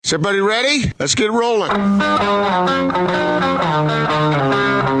Is everybody ready? Let's get rolling.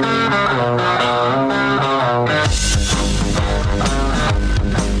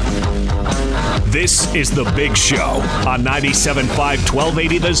 This is The Big Show on 97.5,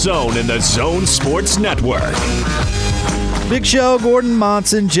 1280 The Zone and The Zone Sports Network. Big Show, Gordon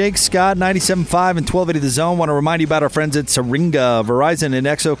Monson, Jake Scott, 97.5 and 1280 The Zone. Want to remind you about our friends at Syringa, Verizon and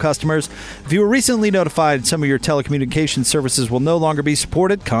XO customers. If you were recently notified some of your telecommunications services will no longer be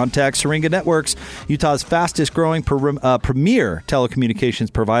supported, contact Syringa Networks, Utah's fastest growing premier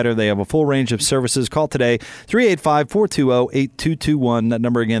telecommunications provider. They have a full range of services. Call today, 385-420-8221. That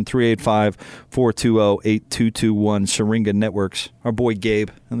number again, 385-420-8221. Syringa Networks. Our boy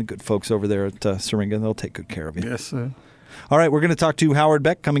Gabe and the good folks over there at Syringa, they'll take good care of you. Yes, sir. All right, we're going to talk to Howard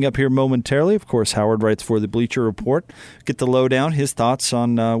Beck coming up here momentarily. Of course, Howard writes for the Bleacher Report. Get the lowdown, his thoughts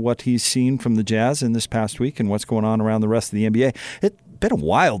on what he's seen from the Jazz in this past week and what's going on around the rest of the NBA. It's been a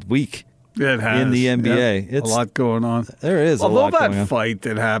wild week it has. in the NBA. Yep. It's a lot going on. There is a lot going on. Although that fight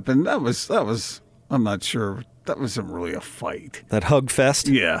that happened, that was I'm not sure, that wasn't really a fight. That hug fest?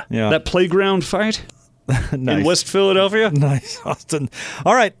 Yeah. That playground fight Nice. in West Philadelphia? Nice, Austin.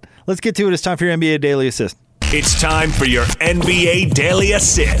 All right, let's get to it. It's time for your NBA Daily Assist. It's time for your NBA Daily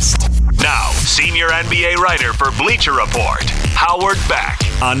Assist. Now, senior NBA writer for Bleacher Report, Howard Beck,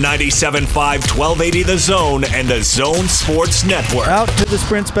 on 97.5, 1280 The Zone and The Zone Sports Network. Out to the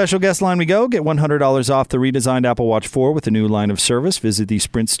Sprint special guest line we go. Get $100 off the redesigned Apple Watch 4 with a new line of service. Visit the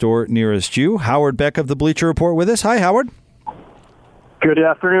Sprint store nearest you. Howard Beck of the Bleacher Report with us. Hi, Howard. Good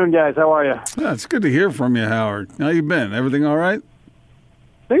afternoon, guys. How are you? Yeah, it's good to hear from you, Howard. How you been? Everything all right?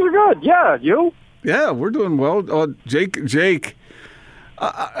 Things are good. Yeah, you? Yeah, we're doing well. Jake, let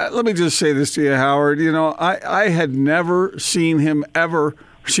me just say this to you, Howard. You know, I had never seen him or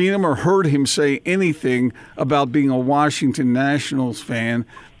heard him say anything about being a Washington Nationals fan.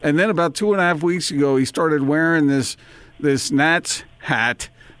 And then about 2.5 weeks ago, he started wearing this Nats hat,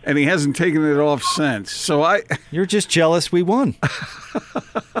 and he hasn't taken it off since. So You're just jealous we won.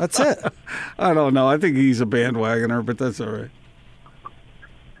 That's it. I don't know. I think he's a bandwagoner, but that's all right.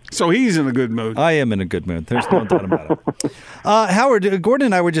 So he's in a good mood. I am in a good mood. There's no doubt about it. Howard, Gordon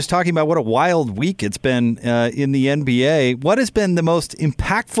and I were just talking about what a wild week it's been in the NBA. What has been the most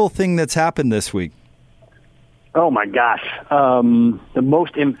impactful thing that's happened this week? Oh, my gosh. The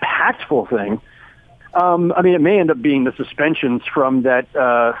most impactful thing, it may end up being the suspensions from that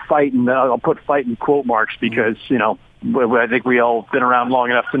fight, and I'll put fight in quote marks because, I think we all been around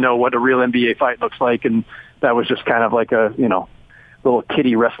long enough to know what a real NBA fight looks like, and that was just kind of like a, little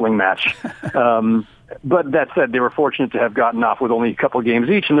kiddie wrestling match. But that said, they were fortunate to have gotten off with only a couple of games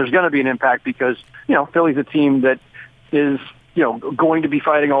each, and there's going to be an impact because, Philly's a team that is, going to be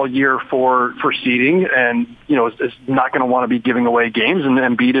fighting all year for seeding and, is not going to want to be giving away games, and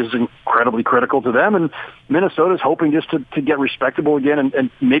Embiid is incredibly critical to them, and Minnesota's hoping just to get respectable again and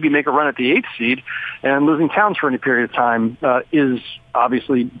maybe make a run at the 8th seed, and losing Towns for any period of time is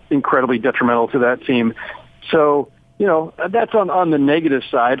obviously incredibly detrimental to that team. So, that's on the negative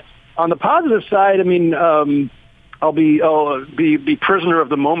side. On the positive side, I'll be prisoner of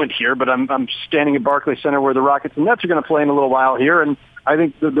the moment here, but I'm standing at Barclays Center where the Rockets and Nets are going to play in a little while here, and I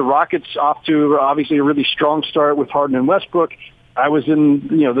think the Rockets off to obviously a really strong start with Harden and Westbrook. I was in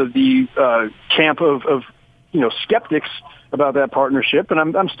the camp of skeptics about that partnership,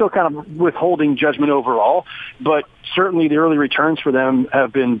 and I'm still kind of withholding judgment overall, but certainly the early returns for them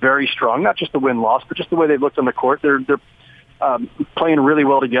have been very strong, not just the win-loss, but just the way they've looked on the court. They're playing really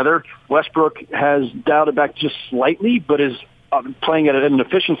well together. Westbrook has dialed it back just slightly, but is playing at an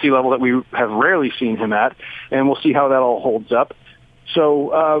efficiency level that we have rarely seen him at, and we'll see how that all holds up.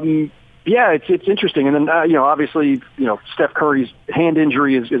 So, it's interesting. And then, obviously, Steph Curry's hand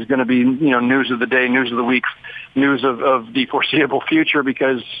injury is going to be, news of the day, news of the week, news of the foreseeable future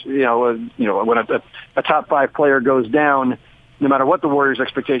because, when a top 5 player goes down, no matter what the Warriors'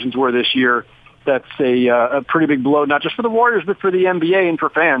 expectations were this year, that's a pretty big blow, not just for the Warriors, but for the NBA and for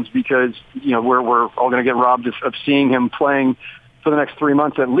fans because, we're all going to get robbed of seeing him playing for the next 3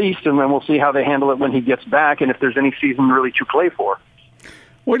 months at least, and then we'll see how they handle it when he gets back and if there's any season really to play for.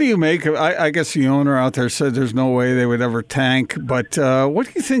 What do you make of, I guess the owner out there said there's no way they would ever tank, but what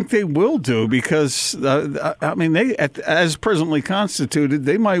do you think they will do? Because, they, as presently constituted,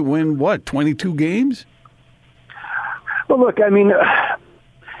 they might win, 22 games? Well, look, here's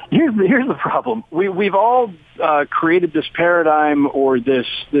the problem. We've all created this paradigm or this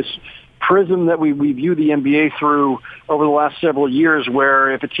prism that we view the NBA through over the last several years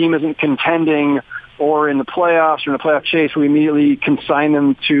where if a team isn't contending or in the playoffs or in the playoff chase, we immediately consign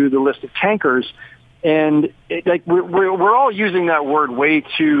them to the list of tankers. And we're all using that word way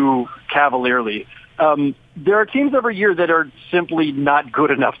too cavalierly. There are teams every year that are simply not good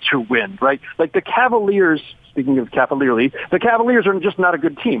enough to win, right? Like the Cavaliers, speaking of cavalierly, the Cavaliers are just not a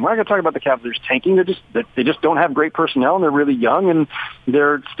good team. We're not going to talk about the Cavaliers tanking. They just don't have great personnel, and they're really young, and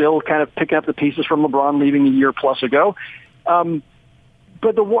they're still kind of picking up the pieces from LeBron leaving a year plus ago.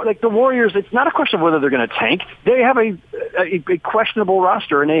 But the Warriors, it's not a question of whether they're going to tank. They have a questionable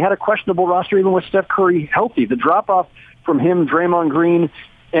roster, and they had a questionable roster even with Steph Curry healthy. The drop-off from him, Draymond Green,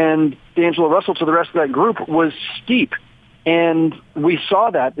 and D'Angelo Russell to the rest of that group was steep. And we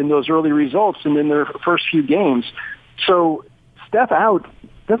saw that in those early results and in their first few games. So Steph out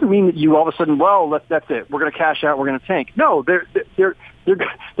doesn't mean that you all of a sudden, that's it. We're going to cash out. We're going to tank. No,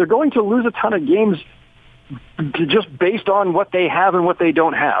 they're going to lose a ton of games just based on what they have and what they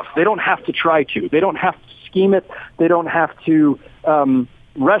don't have. They don't have to try to. They don't have to scheme it. They don't have to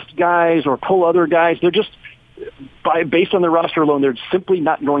rest guys or pull other guys. They're just, based on their roster alone, they're simply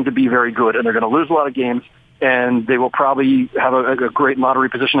not going to be very good, and they're going to lose a lot of games, and they will probably have a great lottery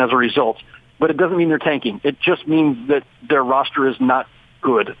position as a result. But it doesn't mean they're tanking. It just means that their roster is not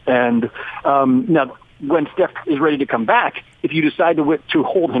good. And now, when Steph is ready to come back, if you decide to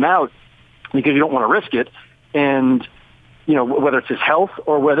hold him out because you don't want to risk it, and whether it's his health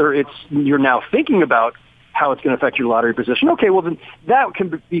or whether it's you're now thinking about how it's going to affect your lottery position, okay, well then that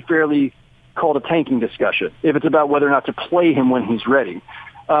can be fairly called a tanking discussion if it's about whether or not to play him when he's ready.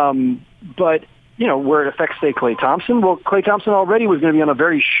 But where it affects, say, Klay Thompson, well, Klay Thompson already was going to be on a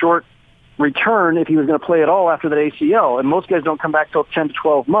very short return if he was going to play at all after that ACL, and most guys don't come back till 10 to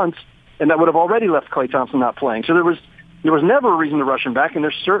 12 months, and that would have already left Klay Thompson not playing. So there was never a reason to rush him back, and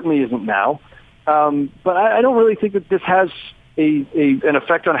there certainly isn't now. But I don't really think that this has an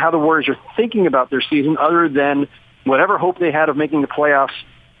effect on how the Warriors are thinking about their season, other than whatever hope they had of making the playoffs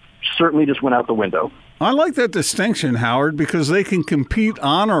certainly just went out the window. I like that distinction, Howard, because they can compete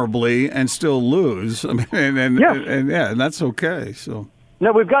honorably and still lose. I mean, and that's okay. So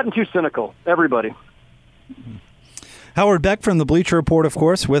no, we've gotten too cynical, everybody. Howard Beck from the Bleacher Report, of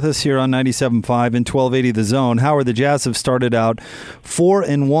course, with us here on 97.5 and 1280 The Zone. Howard, the Jazz have started out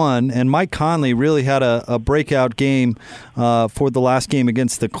 4-1, and Mike Conley really had a breakout game for the last game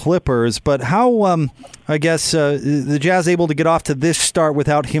against the Clippers. But how, the Jazz able to get off to this start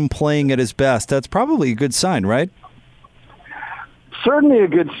without him playing at his best? That's probably a good sign, right? Certainly a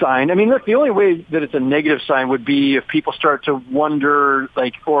good sign. I mean, look, the only way that it's a negative sign would be if people start to wonder,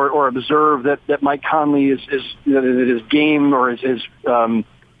 or observe that Mike Conley is his game or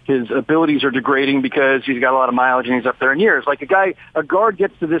his abilities are degrading because he's got a lot of mileage and he's up there in years. Like a guard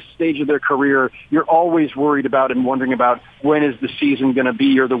gets to this stage of their career, you're always worried about and wondering about when is the season going to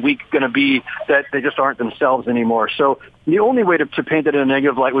be or the week going to be that they just aren't themselves anymore. So the only way to paint it in a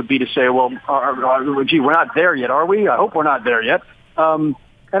negative light would be to say, well, gee, we're not there yet, are we? I hope we're not there yet. And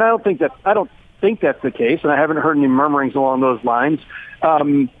I don't think that's the case, and I haven't heard any murmurings along those lines.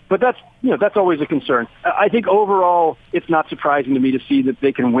 But that's always a concern. I think overall, it's not surprising to me to see that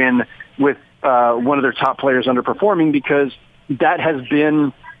they can win with one of their top players underperforming, because that has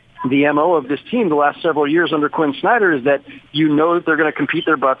been the MO of this team the last several years under Quinn Snyder, is that that they're going to compete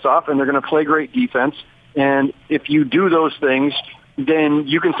their butts off and they're going to play great defense. And if you do those things, then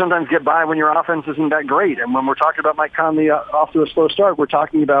you can sometimes get by when your offense isn't that great. And when we're talking about Mike Conley off to a slow start, we're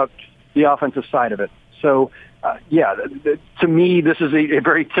talking about the offensive side of it. So, to me, this is a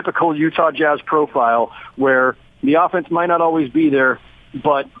very typical Utah Jazz profile where the offense might not always be there,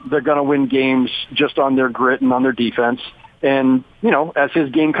 but they're going to win games just on their grit and on their defense. And, as his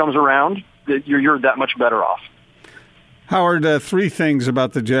game comes around, you're that much better off. Howard, three things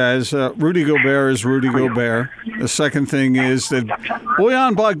about the Jazz. Rudy Gobert is Rudy Gobert. The second thing is that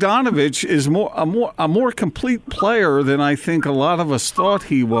Bojan Bogdanovic is a more complete player than I think a lot of us thought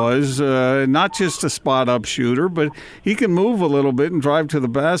he was. Not just a spot-up shooter, but he can move a little bit and drive to the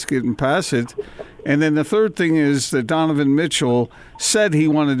basket and pass it. And then the third thing is that Donovan Mitchell said he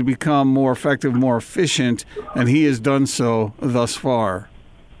wanted to become more effective, more efficient, and he has done so thus far.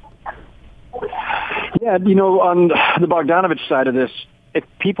 Yeah, on the Bogdanovic side of this, if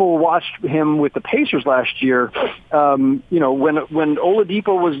people watched him with the Pacers last year, when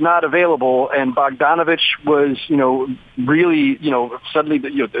Oladipo was not available and Bogdanovic was, really, suddenly,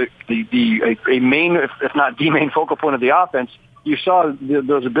 a main, if not the main focal point of the offense, you saw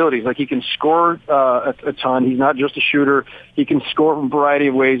those abilities. Like, he can score a ton. He's not just a shooter. He can score from a variety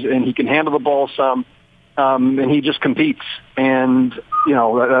of ways, and he can handle the ball some. And he just competes. And,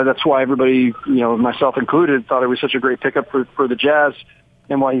 that's why everybody, myself included, thought it was such a great pickup for the Jazz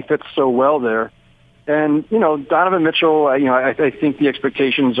and why he fits so well there. And, Donovan Mitchell, I think the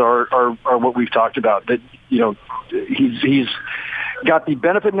expectations are what we've talked about, that, he's got the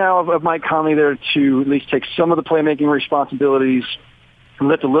benefit now of Mike Conley there to at least take some of the playmaking responsibilities,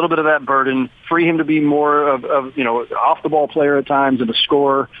 lift a little bit of that burden, free him to be more of off the ball player at times and a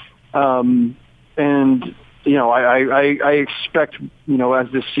scorer. I expect, as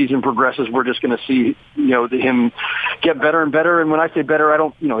this season progresses, we're just going to see, him get better and better. And when I say better, I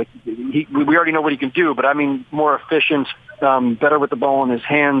don't, we already know what he can do, but I mean more efficient, better with the ball in his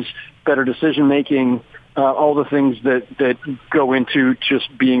hands, better decision making, all the things that go into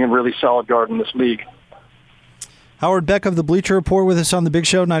just being a really solid guard in this league. Howard Beck of the Bleacher Report with us on the Big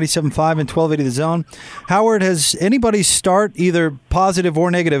Show, 97.5 and 1280 The Zone. Howard, has anybody's start, either positive or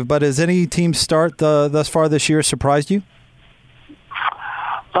negative, but has any team start thus far this year surprised you?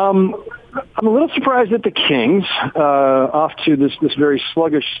 I'm a little surprised at the Kings, off to this very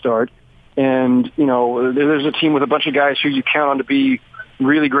sluggish start. And, there's a team with a bunch of guys who you count on to be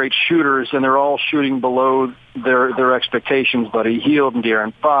really great shooters, and they're all shooting below their expectations. Buddy Hield and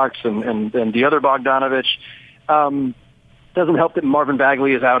De'Aaron Fox and the other Bogdanovich. Doesn't help that Marvin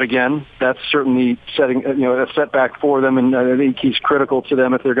Bagley is out again. That's certainly setting a setback for them, and I think he's critical to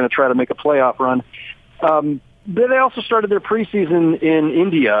them if they're going to try to make a playoff run. They also started their preseason in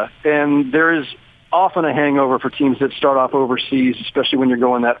India, and there is often a hangover for teams that start off overseas, especially when you're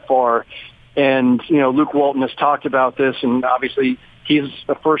going that far. And Luke Walton has talked about this, and obviously he's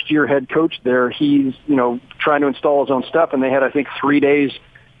a first-year head coach there. He's trying to install his own stuff, and they had, I think, 3 days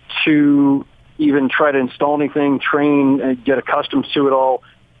to even try to install anything, train, and get accustomed to it all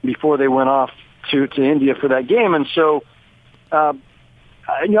before they went off to India for that game. And so,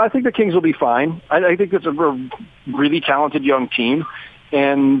 I think the Kings will be fine. I think it's a really talented young team,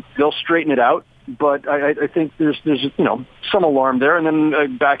 and they'll straighten it out. But I think there's some alarm there. And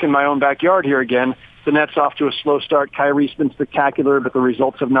then back in my own backyard here again, the Nets off to a slow start. Kyrie's been spectacular, but the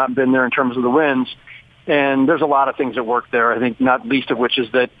results have not been there in terms of the wins. And there's a lot of things at work there, I think, not least of which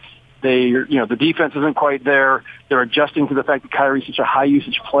is that the defense isn't quite there. They're adjusting to the fact that Kyrie's such a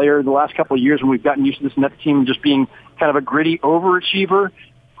high-usage player. The last couple of years when we've gotten used to this Nets team just being kind of a gritty overachiever,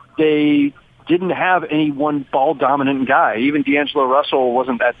 they didn't have any one ball-dominant guy. Even D'Angelo Russell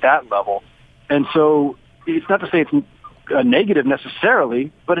wasn't at that level. And so it's not to say it's a negative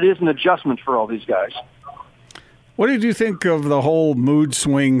necessarily, but it is an adjustment for all these guys. What did you think of the whole mood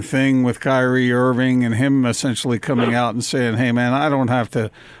swing thing with Kyrie Irving and him essentially coming out and saying, "Hey, man, I don't have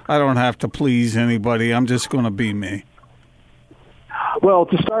to please anybody. I'm just going to be me"? Well,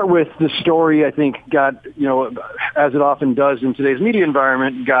 to start with, the story, I think, got, as it often does in today's media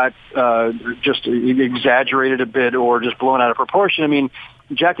environment, got just exaggerated a bit or just blown out of proportion. I mean,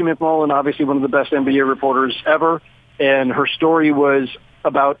 Jackie McMullen, obviously one of the best NBA reporters ever, and her story was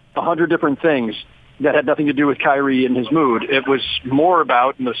about 100 different things that had nothing to do with Kyrie and his mood. It was more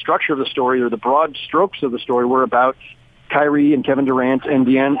about, and the structure of the story or the broad strokes of the story were about Kyrie and Kevin Durant and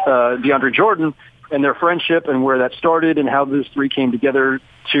DeAndre Jordan and their friendship and where that started and how those three came together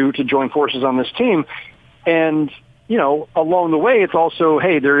to join forces on this team. And, along the way, it's also,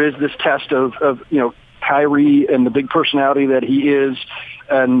 hey, there is this test of Kyrie and the big personality that he is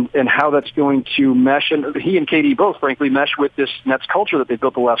and how that's going to mesh. And he and KD both, frankly, mesh with this Nets culture that they've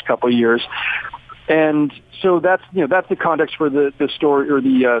built the last couple of years. And so that's the context for the story or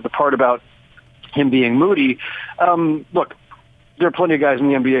the part about him being moody. Look, there are plenty of guys in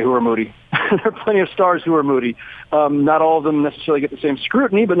the NBA who are moody. There are plenty of stars who are moody. Not all of them necessarily get the same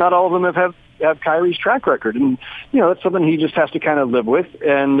scrutiny, but not all of them have Kyrie's track record. And, that's something he just has to kind of live with.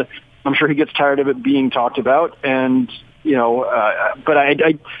 And I'm sure he gets tired of it being talked about. And, but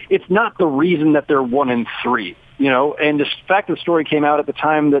it's not the reason that they're 1-3. And the fact that the story came out at the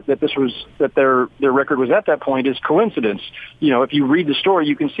time that their record was at that point is coincidence. If you read the story,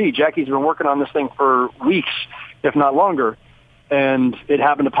 you can see Jackie's been working on this thing for weeks, if not longer, and it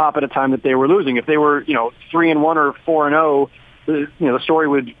happened to pop at a time that they were losing. If they were, 3-1 or 4-0, the story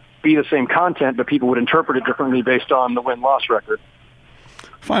would be the same content, but people would interpret it differently based on the win-loss record.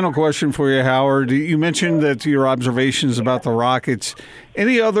 Final question for you, Howard. You mentioned that your observations about the Rockets.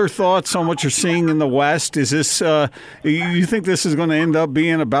 Any other thoughts on what you're seeing in the West? Is this you think this is going to end up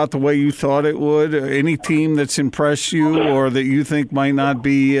being about the way you thought it would? Any team that's impressed you or that you think might not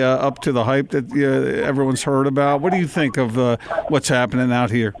be up to the hype that everyone's heard about? What do you think of what's happening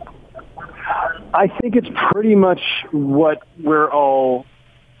out here? I think it's pretty much what we're all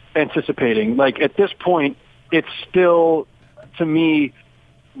anticipating. Like, at this point, it's still, to me,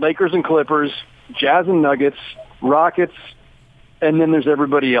 Lakers and Clippers, Jazz and Nuggets, Rockets, and then there's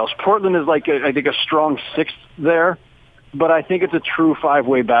everybody else. Portland is I think a strong sixth there. but I think it's a true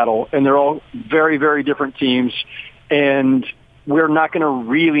five-way battle, and they're all very, very different teams, and we're not going to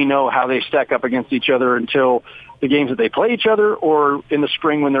really know how they stack up against each other until the games that they play each other or in the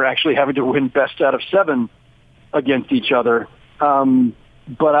spring when they're actually having to win best out of 7 against each other.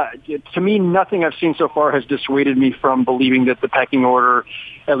 But to me, nothing I've seen so far has dissuaded me from believing that the pecking order,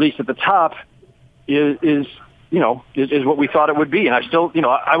 at least at the top, is what we thought it would be. And I still,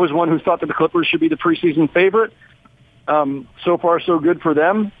 I was one who thought that the Clippers should be the preseason favorite. So far, so good for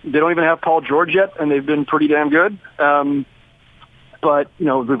them. They don't even have Paul George yet, and they've been pretty damn good. But, we've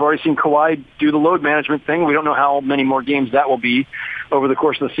already seen Kawhi do the load management thing. We don't know how many more games that will be over the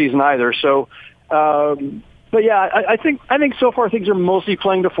course of the season either. So, but yeah, I think so far things are mostly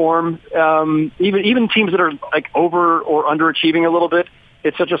playing to form. Even teams that are like over or underachieving a little bit,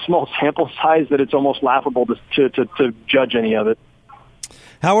 it's such a small sample size that it's almost laughable to judge any of it.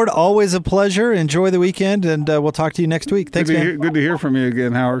 Howard, always a pleasure. Enjoy the weekend, and we'll talk to you next week. Thanks, man. Good to hear from you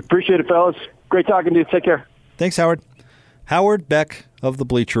again, Howard. Appreciate it, fellas. Great talking to you. Take care. Thanks, Howard. Howard Beck of the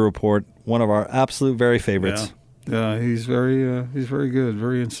Bleacher Report, one of our absolute very favorites. Yeah, he's very good,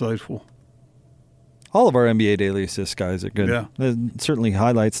 very insightful. All of our NBA Daily Assist guys are good. Yeah. Certainly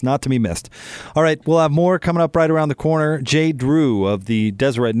highlights not to be missed. All right, we'll have more coming up right around the corner. Jay Drew of the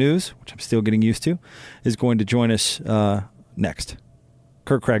Deseret News, which I'm still getting used to, is going to join us next.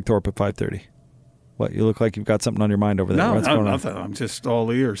 Kirk Cragthorpe at 5:30. What, you look like you've got something on your mind over there. What's going nothing. I'm just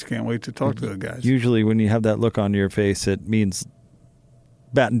all ears. Can't wait to talk to the guys. Usually when you have that look on your face, it means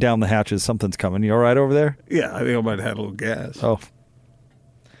batten down the hatches. Something's coming. You all right over there? Yeah, I think I might have had a little gas. Oh.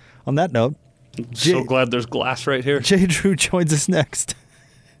 On that note, So glad there's glass right here. Jay Drew joins us next.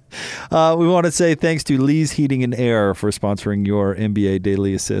 We want to say thanks to Lee's Heating and Air for sponsoring your NBA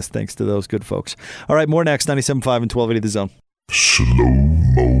Daily Assist. Thanks to those good folks. All right, more next, 97.5 and 1280 The Zone.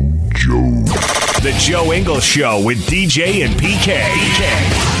 Slow-Mo Joe. The Joe Ingles Show with DJ and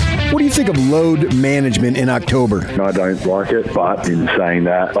PK. What do you think of load management in October? I don't like it, but in saying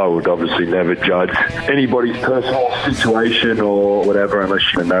that, I would obviously never judge anybody's personal situation or whatever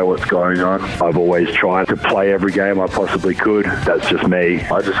unless you know what's going on. I've always tried to play every game I possibly could. That's just me.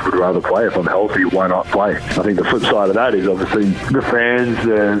 I just would rather play. If I'm healthy, why not play? I think the flip side of that is obviously the fans,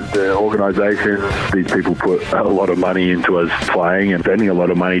 the organisations. These people put a lot of money into us playing and spending a lot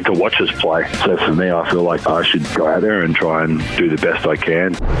of money to watch us play. So for me, I feel like I should go out there and try and do the best I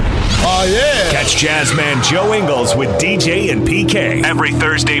can. Oh, yeah. Catch Jazzman Joe Ingles with DJ and PK every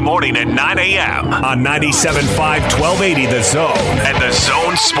Thursday morning at 9 a.m. on 97.5 1280 The Zone and The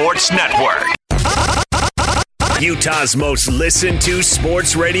Zone Sports Network. Utah's most listened to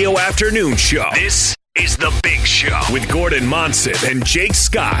sports radio afternoon show. This is The Big Show with Gordon Monson and Jake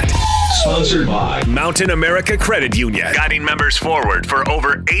Scott. Sponsored by Mountain America Credit Union, guiding members forward for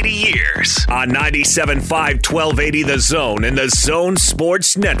over 80 years on 97.5 1280 The Zone and The Zone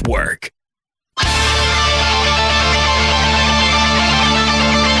Sports Network.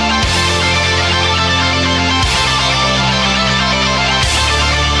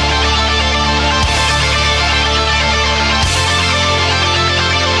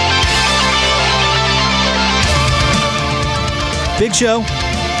 Big Show,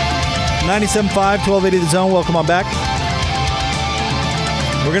 97.5, 1280 The Zone. Welcome on back.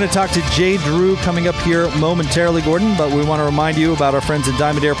 We're going to talk to Jay Drew coming up here momentarily, Gordon, but we want to remind you about our friends at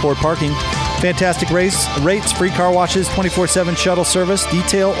Diamond Airport Parking. Fantastic rates, free car washes, 24/7 shuttle service,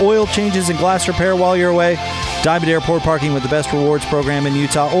 detail, oil changes, and glass repair while you're away. Diamond Airport Parking with the best rewards program in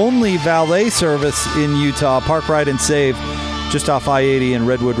Utah. Only valet service in Utah. Park, ride, and save just off I-80 and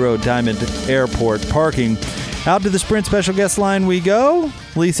Redwood Road. Diamond Airport Parking. Out to the Sprint special guest line we go.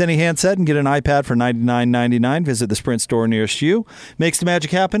 Lease any handset and get an iPad for $99.99. Visit the Sprint store nearest you. Makes the magic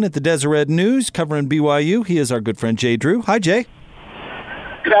happen at the Deseret News, covering BYU. He is our good friend Jay Drew. Hi, Jay.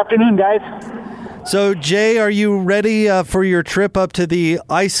 Good afternoon, guys. So, Jay, are you ready for your trip up to the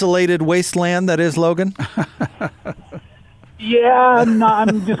isolated wasteland that is Logan? Yeah,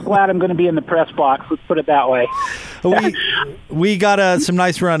 I'm just glad I'm going to be in the press box. Let's put it that way. We got some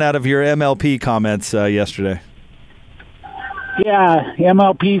nice run out of your MLP comments yesterday. Yeah,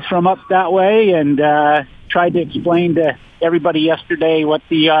 MLP's from up that way, and tried to explain to everybody yesterday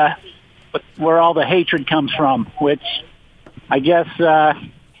where all the hatred comes from. Which I guess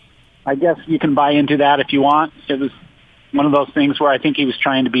you can buy into that if you want. It was one of those things where I think he was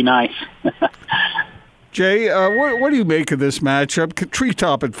trying to be nice. Jay, what do you make of this matchup?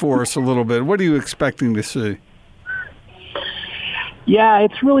 Treetop it for us a little bit. What are you expecting to see? Yeah,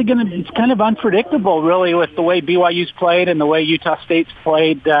 it's kind of unpredictable, really, with the way BYU's played and the way Utah State's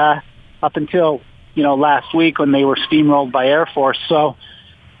played up until, last week when they were steamrolled by Air Force. So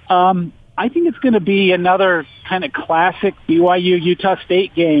I think it's going to be another kind of classic BYU-Utah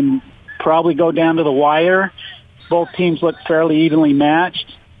State game, probably go down to the wire. Both teams look fairly evenly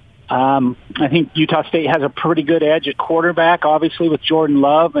matched. I think Utah State has a pretty good edge at quarterback, obviously, with Jordan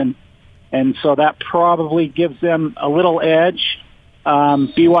Love, and so that probably gives them a little edge.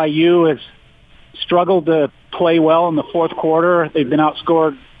 BYU has struggled to play well in the fourth quarter. They've been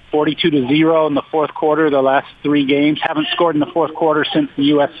outscored 42-0 in the fourth quarter the last 3 games. Haven't scored in the fourth quarter since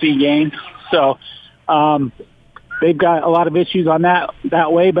the USC game. So they've got a lot of issues on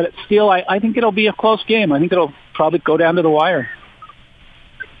that way, but it's still, I think it'll be a close game. I think it'll probably go down to the wire.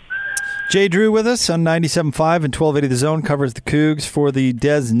 Jay Drew with us on 97.5 and 1280 The Zone, covers the Cougs for the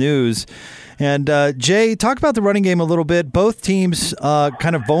Des News. And Jay, talk about the running game a little bit. Both teams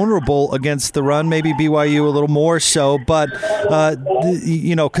kind of vulnerable against the run, maybe BYU a little more so. But,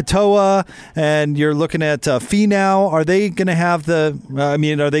 Katoa and you're looking at Finau. Are they going to have are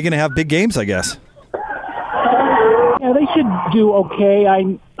they going to have big games, I guess? Yeah, they should do okay.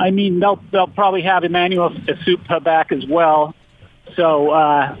 I mean, they'll probably have Emmanuel Asupa back as well.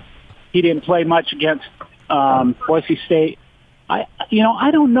 So he didn't play much against Boise State. I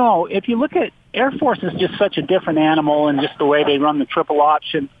don't know. If you look at Air Force is just such a different animal and just the way they run the triple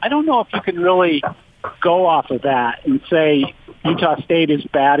option. I don't know if you can really go off of that and say Utah State is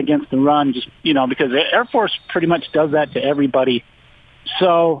bad against the run, just because Air Force pretty much does that to everybody.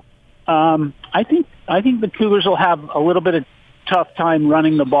 So I think the Cougars will have a little bit of tough time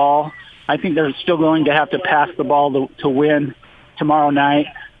running the ball. I think they're still going to have to pass the ball to win tomorrow night.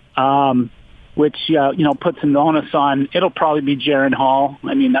 Which puts an onus on. It'll probably be Jaron Hall.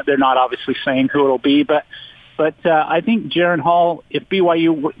 I mean, they're not obviously saying who it'll be, but I think Jaron Hall, if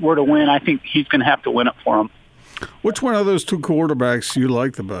BYU were to win, I think he's going to have to win it for them. Which one of those 2 quarterbacks do you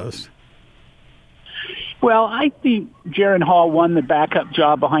like the best? Well, I think Jaron Hall won the backup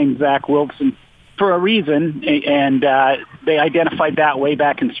job behind Zach Wilson for a reason, and they identified that way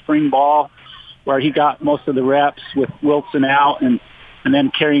back in spring ball, where he got most of the reps with Wilson out and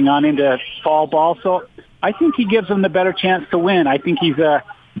then carrying on into fall ball. So I think he gives them the better chance to win. I think I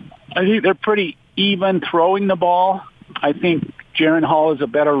think they're pretty even throwing the ball. I think Jaron Hall is a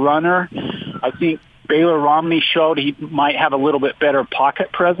better runner. I think Baylor Romney showed he might have a little bit better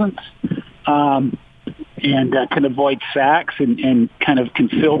pocket presence and can avoid sacks and kind of can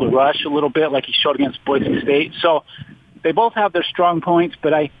fill the rush a little bit like he showed against Boise State. So they both have their strong points,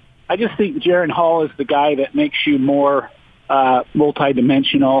 but I just think Jaron Hall is the guy that makes you more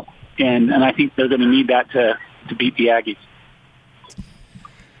multi-dimensional, and I think they're going to need that to beat the Aggies.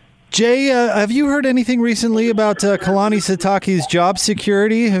 Jay, have you heard anything recently about Kalani Sitake's job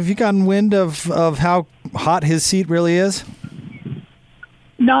security? Have you gotten wind of how hot his seat really is?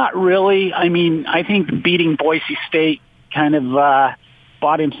 Not really. I mean, I think beating Boise State kind of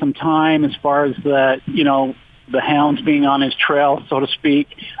bought him some time as far as the hounds being on his trail, so to speak.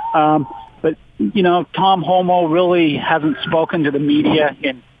 But Tom Homo really hasn't spoken to the media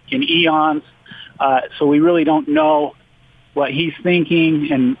in eons, so we really don't know what he's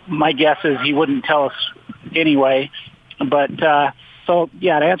thinking, and my guess is he wouldn't tell us anyway. But to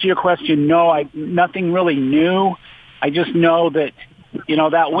answer your question, no, nothing really new. I just know that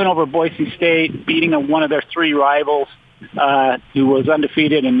that win over Boise State, beating one of their 3 rivals, who was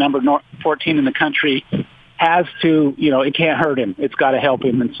undefeated and number 14 in the country, has to, it can't hurt him. It's got to help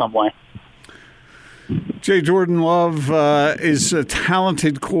him in some way. Jay, Jordan Love is a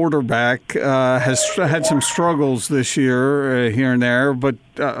talented quarterback, has had some struggles this year here and there, but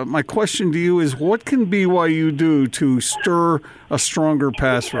my question to you is, what can BYU do to stir a stronger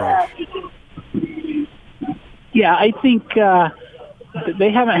pass rush? Yeah, I think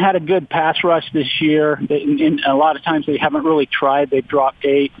they haven't had a good pass rush this year. And a lot of times they haven't really tried. They've dropped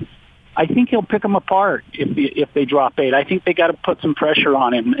 8. I think he'll pick them apart if they drop 8. I think they got to put some pressure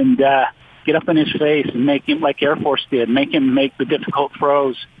on him and get up in his face and make him like Air Force did, make him make the difficult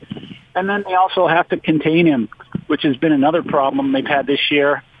throws. And then they also have to contain him, which has been another problem they've had this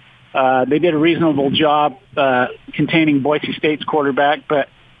year. They did a reasonable job containing Boise State's quarterback, but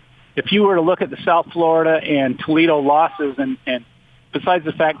if you were to look at the South Florida and Toledo losses, and besides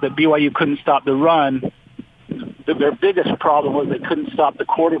the fact that BYU couldn't stop the run, their biggest problem was they couldn't stop the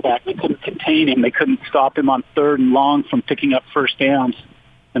quarterback. They couldn't contain him. They couldn't stop him on 3rd and long from picking up first downs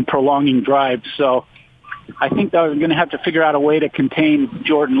and prolonging drives. So I think they're going to have to figure out a way to contain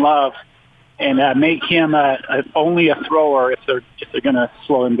Jordan Love and make him only a thrower if they're going to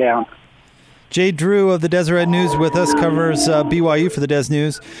slow him down. Jay Drew of the Deseret News with us, covers BYU for the Des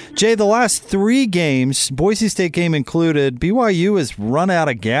News. Jay, the last 3 games, Boise State game included, BYU has run out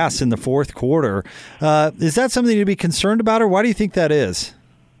of gas in the fourth quarter. Is that something to be concerned about, or why do you think that is?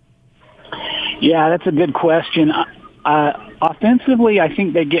 Yeah, that's a good question. Offensively, I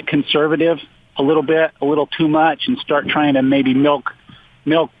think they get conservative a little bit, a little too much, and start trying to maybe milk.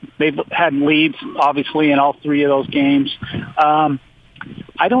 They've had leads, obviously, in all three of those games.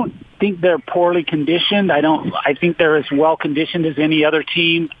 I don't think they're poorly conditioned. I think they're as well conditioned as any other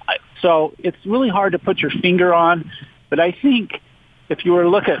team. So it's really hard to put your finger on. But I think if you were to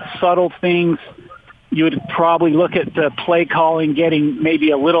look at subtle things, you would probably look at the play calling getting maybe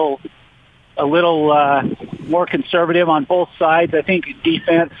a little more conservative on both sides. I think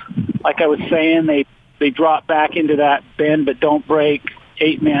defense, like I was saying, they drop back into that bend but don't break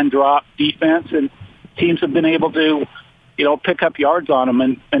 8-man drop defense, and teams have been able to, pick up yards on them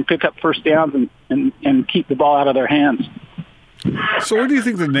and pick up first downs and keep the ball out of their hands. So what do you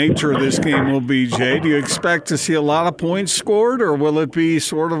think the nature of this game will be, Jay? Do you expect to see a lot of points scored, or will it be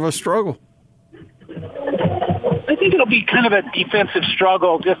sort of a struggle? I think it'll be kind of a defensive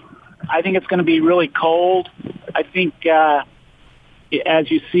struggle. I think it's going to be really cold. I think, as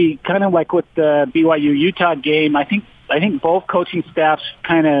you see, kind of like with the BYU-Utah game, I think both coaching staffs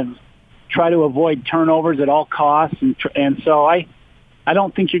kind of try to avoid turnovers at all costs, and so I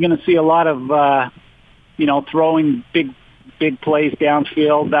don't think you're going to see a lot of throwing big plays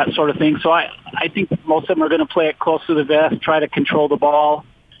downfield, that sort of thing. So I think most of them are going to play it close to the vest, try to control the ball,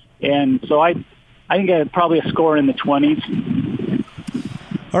 and so I think probably a score in the 20s.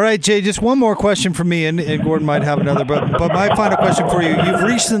 All right, Jay, just one more question for me, and Gordon might have another, but my final question for you. You've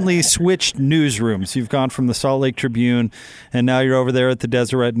recently switched newsrooms. You've gone from the Salt Lake Tribune, and now you're over there at the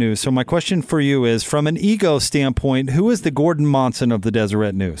Deseret News. So my question for you is, from an ego standpoint, who is the Gordon Monson of the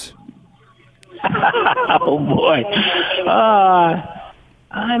Deseret News? Oh, boy.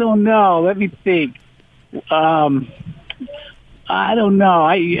 I don't know. Let me think. I don't know.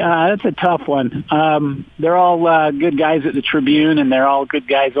 That's a tough one. They're all good guys at the Tribune, and they're all good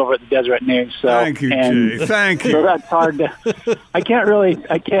guys over at the Deseret News. So, thank you, Jay. Thank you. So that's hard to. I'd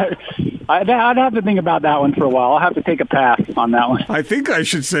have to think about that one for a while. I'll have to take a pass on that one. I think I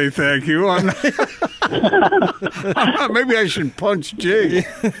should say thank you. Maybe I should punch Jake.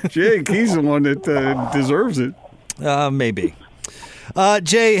 Jake, he's the one that deserves it. Maybe.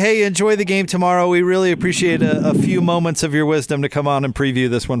 Jay, hey, enjoy the game tomorrow. We really appreciate a few moments of your wisdom to come on and preview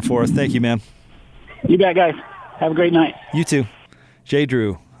this one for us. Thank you, man. You bet, guys. Have a great night. You too. Jay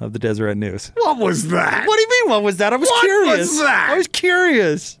Drew of the Deseret News. What was that? What do you mean, what was that? I was curious. What was that? I was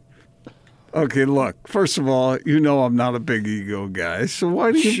curious. Okay, look, first of all, I'm not a big ego guy, so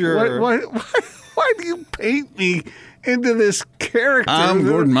why do you why do you paint me into this character? I'm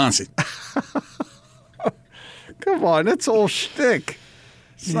Gordon Monson. Come on, that's all shtick.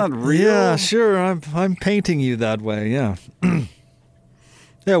 It's not real. Yeah, sure. I'm painting you that way. Yeah.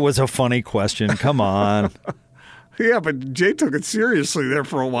 That was a funny question. Come on. Yeah, but Jay took it seriously there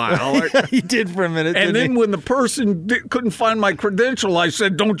for a while. He did for a minute. And then when the person couldn't find my credential, I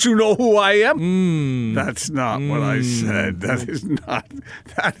said, "Don't you know who I am?" That's not what I said. That is not.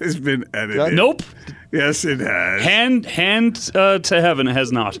 That has been edited. Nope. Yes, it has. Hand to heaven, it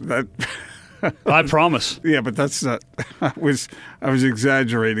has not. I promise. Yeah, but that's not. I was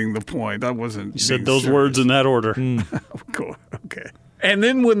exaggerating the point. I wasn't. You said those words in that order. Cool. Okay. And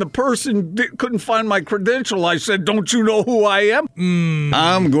then when the person couldn't find my credential, I said, "Don't you know who I am?"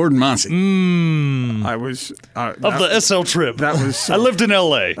 I'm Gordon Monson. I was of the SL trip. That was. I lived in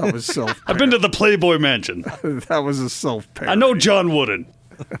L.A. That was self. I've been to the Playboy Mansion. That was a self-parody. I know John Wooden.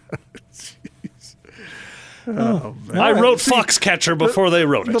 Oh, I wrote Foxcatcher before they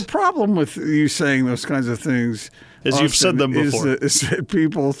wrote it. The problem with you saying those kinds of things is you've said them before. Is that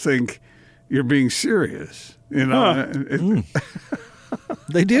people think you're being serious.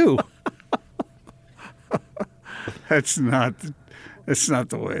 They do. That's not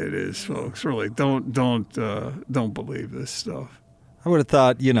the way it is, folks. Really, don't believe this stuff. I would have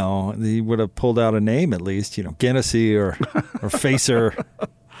thought, he would have pulled out a name at least, Guinnessy or Facer.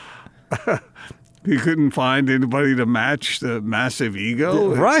 He couldn't find anybody to match the massive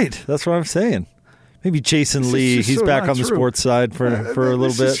ego? Right. That's what I'm saying. Maybe Jason Lee. He's back on the sports side for a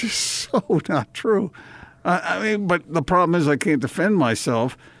little bit. It's just so not true. But the problem is I can't defend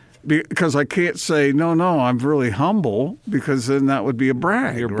myself because I can't say, no, I'm really humble, because then that would be a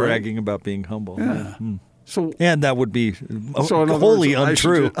brag. You're bragging about being humble. Yeah. So, and that would be wholly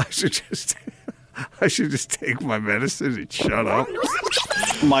untrue. I should just take my medicine and shut up.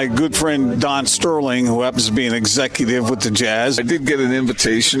 my good friend Don Sterling, who happens to be an executive with the Jazz. I did get an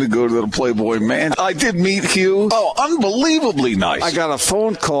invitation to go to the Playboy Mansion. I did meet Hugh. Oh, unbelievably nice. I got a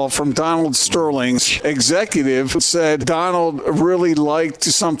phone call from Donald Sterling's executive who said, Donald really liked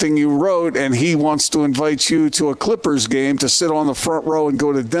something you wrote, and he wants to invite you to a Clippers game to sit on the front row and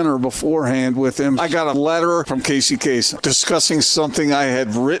go to dinner beforehand with him. I got a letter from Casey Kasem discussing something I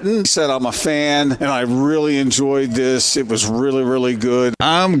had written. He said, I'm a fan, and I really enjoyed this. It was really, really good.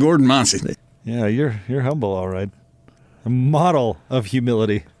 I'm Gordon Monsey. Yeah, you're humble, all right. A model of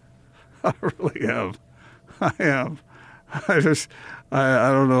humility. I really am. I am.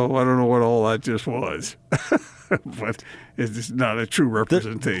 I don't know what all that just was. But it's not a true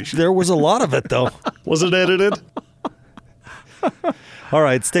representation. There was a lot of it, though. Was it edited? All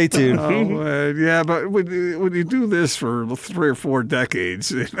right, stay tuned. Yeah, but when you do this for 3 or 4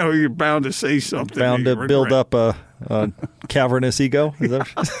 decades, you're bound to say something. Bound to build up a cavernous ego. Is that?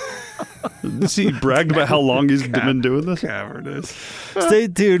 Has he bragged about how long he's been doing this? Cavernous. Stay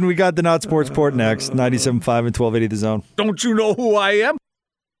tuned. We got the Not Sports Report next. 97.5 and 1280 The Zone. Don't you know who I am?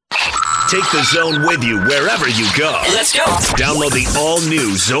 Take the Zone with you wherever you go. Let's go. Download the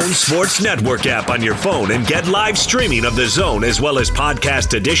all-new Zone Sports Network app on your phone and get live streaming of the Zone as well as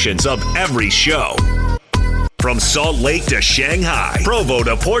podcast editions of every show. From Salt Lake to Shanghai, Provo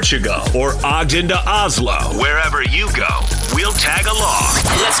to Portugal, or Ogden to Oslo, wherever you go, we'll tag along.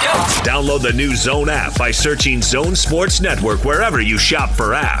 Let's go. Download the new Zone app by searching Zone Sports Network wherever you shop for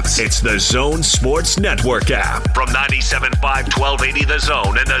apps. It's the Zone Sports Network app from 97.5 1280 The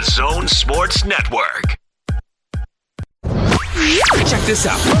Zone and the Zone Sports Network. Check this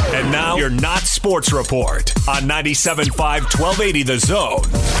out. And now your Not Sports Report on 97.5 1280 The Zone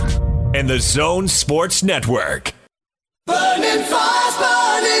and the Zone Sports Network. Burning fires,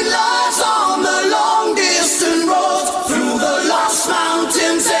 burning lives on the long distant roads, through the lost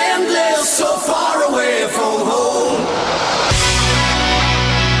mountains, endless, so far away from home.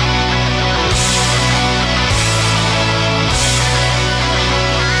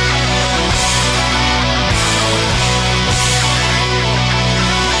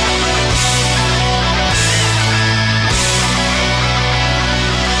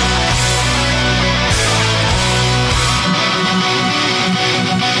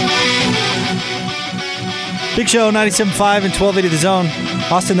 Big Show, 97.5 and 1280 The Zone.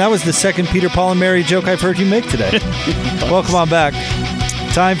 Austin, that was the second Peter, Paul, and Mary joke I've heard you make today. Welcome on back.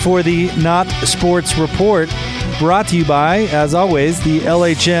 Time for the Not Sports Report, brought to you by, as always, the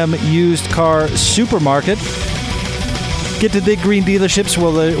LHM Used Car Supermarket. Get to Big Green dealerships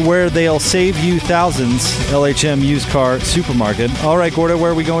where they'll save you thousands. LHM Used Car Supermarket. All right, Gordo,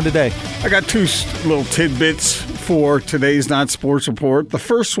 where are we going today? I got 2 little tidbits for today's Not Sports Report. The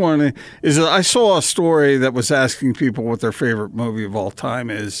first one is I saw a story that was asking people what their favorite movie of all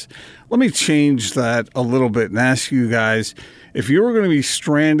time is. Let me change that a little bit and ask you guys, if you were going to be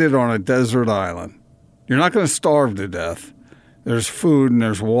stranded on a desert island, you're not going to starve to death. There's food and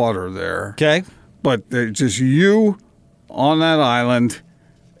there's water there. Okay. But there's just you on that island,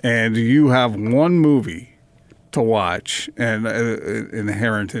 and you have one movie to watch, and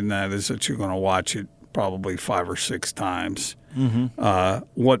inherent in that is that you're going to watch it probably 5 or 6 times. Mm-hmm.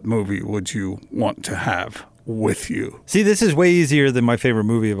 What movie would you want to have with you? See, this is way easier than my favorite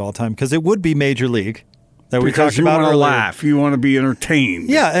movie of all time, because it would be Major League that we talked about earlier. You want to laugh. You want to be entertained.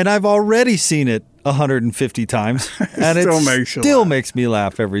 Yeah, and I've already seen it 150 times, and it still makes me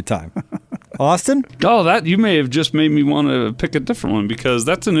laugh every time. Austin? Oh, that you may have just made me want to pick a different one, because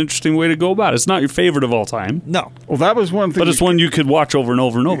that's an interesting way to go about it. It's not your favorite of all time. No. Well, that was one thing. But it's one you could watch over and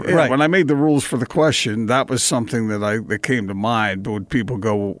over and over. Yeah, right. When I made the rules for the question, that was something that came to mind. Would people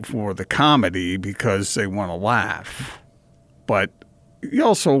go for the comedy because they want to laugh? But you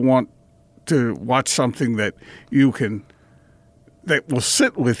also want to watch something that will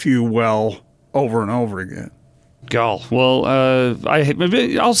sit with you well over and over again. Gall. Well,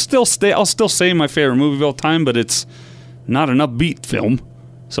 I'll still say my favorite movie of all time, but it's not an upbeat film,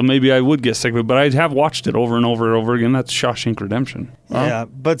 so maybe I would get sick of it. But I have watched it over and over and over again. That's Shawshank Redemption. Yeah,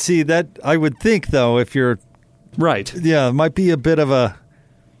 but see that I would think though, if you're right, yeah, it might be a bit of a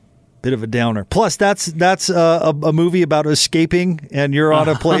downer. Plus, that's a movie about escaping, and you're on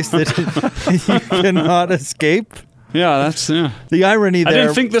a place that you cannot escape. Yeah, that's the irony there. I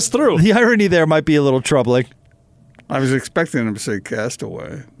didn't think this through. The irony there might be a little troubling. I was expecting him to say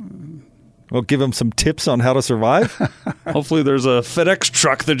Castaway. Well, give him some tips on how to survive. Hopefully there's a FedEx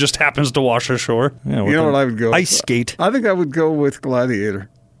truck that just happens to wash ashore. Yeah, you know what I would go ice skate. I think I would go with Gladiator.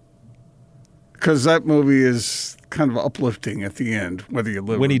 Because that movie is kind of uplifting at the end, whether you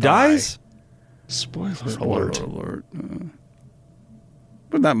live when or he die. dies? Spoiler alert.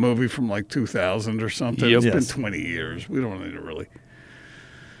 But that movie from like 2000 or something. Yep. It's been 20 years. We don't need to really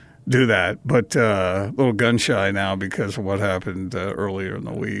do that. But a little gun shy now because of what happened earlier in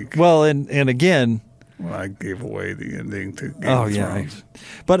the week. Well, and again, when I gave away the ending to Game of Thrones.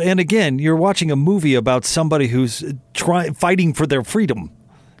 And again, you're watching a movie about somebody who's fighting for their freedom.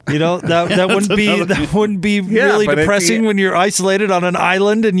 You know, that wouldn't be really depressing when you're isolated on an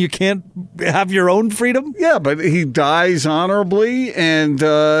island and you can't have your own freedom. Yeah, but he dies honorably, and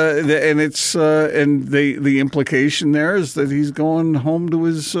the implication there is that he's going home to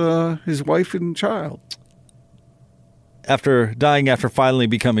his wife and child after finally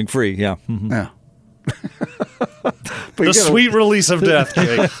becoming free. Yeah, mm-hmm. Yeah. The sweet release of death,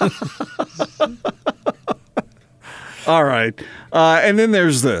 Jake. All right. And then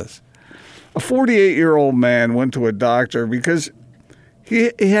there's this. A 48-year-old man went to a doctor because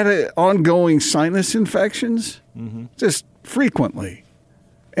he had ongoing sinus infections just frequently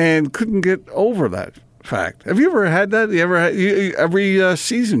and couldn't get over that fact. Have you ever had that? You ever had every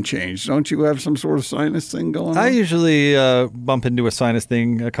season change? Don't you have some sort of sinus thing going on? I usually bump into a sinus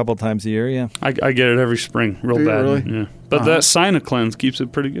thing a couple times a year, yeah. I get it every spring real bad. Really? Yeah. But that Sinocleanse keeps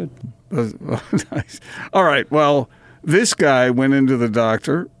it pretty good. Nice. All right. Well, this guy went into the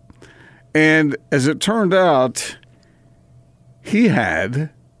doctor, and as it turned out, he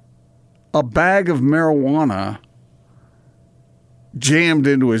had a bag of marijuana jammed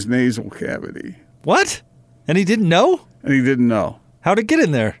into his nasal cavity. What? And he didn't know? And he didn't know. How'd it get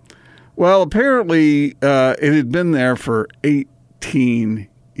in there? Well, apparently it had been there for 18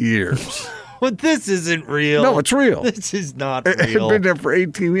 years. Well, this isn't real. No, it's real. This is not real. It had been there for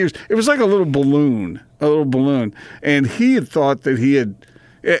 18 years. It was like a little balloon. And he had thought that he had...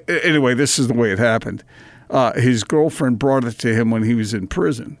 Anyway, this is the way it happened. His girlfriend brought it to him when he was in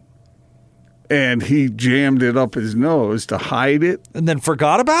prison. And he jammed it up his nose to hide it. And then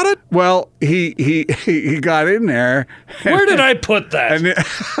forgot about it? Well, he got in there. Where did I put that?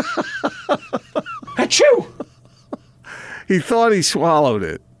 Achoo! He thought he swallowed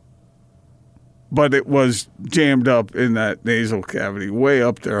it. But it was jammed up in that nasal cavity, way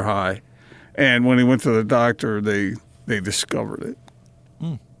up there high. And when he went to the doctor, they discovered it.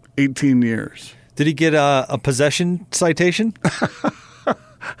 18 years. Did he get a possession citation?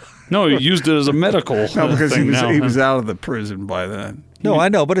 No, he used it as a medical No, because thing he was out of the prison by then. No, I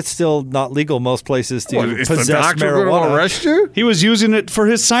know, but it's still not legal most places to Is possess the doctor marijuana. going to arrest you? He was using it for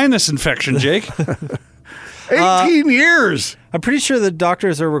his sinus infection, Jake. 18 years. I'm pretty sure the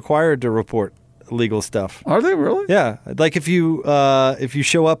doctors are required to report legal stuff. Are they really? Yeah, like if you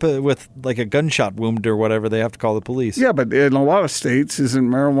show up with like a gunshot wound or whatever, they have to call the police. Yeah, but in a lot of states, isn't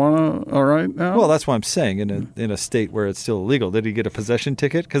marijuana all right now? Well, that's what I'm saying. In a state where it's still illegal, did he get a possession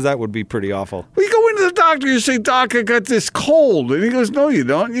ticket? Because that would be pretty awful. Well, you go into the doctor, you say, "Doc, I got this cold," and he goes, "No, you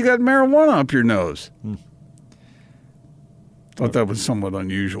don't. You got marijuana up your nose." Thought that was somewhat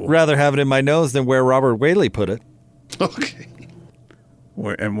unusual. Rather have it in my nose than where Robert Whaley put it. Okay.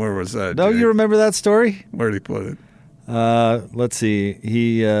 Where was that? No, you remember that story? Where'd he put it? Let's see.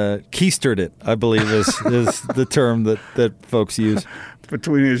 He keistered it, I believe, is the term that folks use.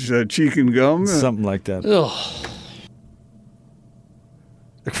 Between his cheek and gum? Something like that. Ugh.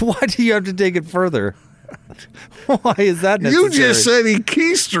 Why do you have to take it further? Why is that necessary? You just said he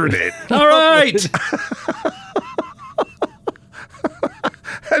keistered it. All right.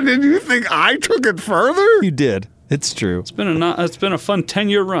 And then you think I took it further? You did. It's true. It's been a fun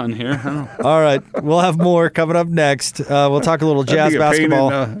 10-year run here. All right, we'll have more coming up next. We'll talk a little Jazz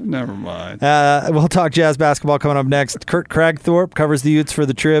basketball. Never mind. We'll talk Jazz basketball coming up next. Kurt Cragthorpe covers the Utes for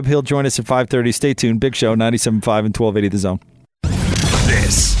the Trib. He'll join us at 5:30. Stay tuned. Big Show 97.5 and 1280 The Zone.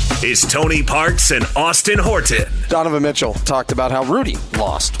 This is Tony Parks and Austin Horton. Donovan Mitchell talked about how Rudy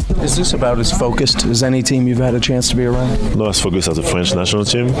lost. Is this about as focused as any team you've had a chance to be around? Not as focused as the French national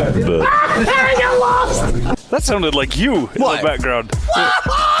team, but... You lost! That sounded like you in the background.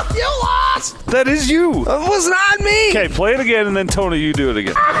 You lost! That is you. It was not me! Okay, play it again, and then, Tony, you do it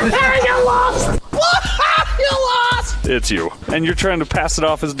again. You lost! You lost! It's you. And you're trying to pass it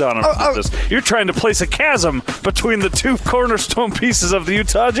off as Donovan. You're trying to place a chasm between the two cornerstone pieces of the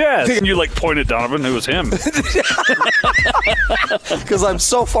Utah Jazz. And you, point at Donovan. It was him. Because I'm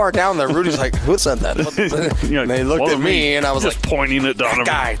so far down there. Rudy's like, who said that? And they looked at me, and I was just pointing at Donovan.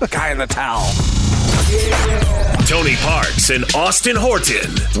 The guy in the towel. Tony Parks and Austin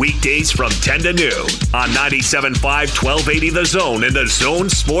Horton. Weekdays from 10 to noon on 97.5, 1280 The Zone and The Zone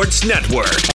Sports Network.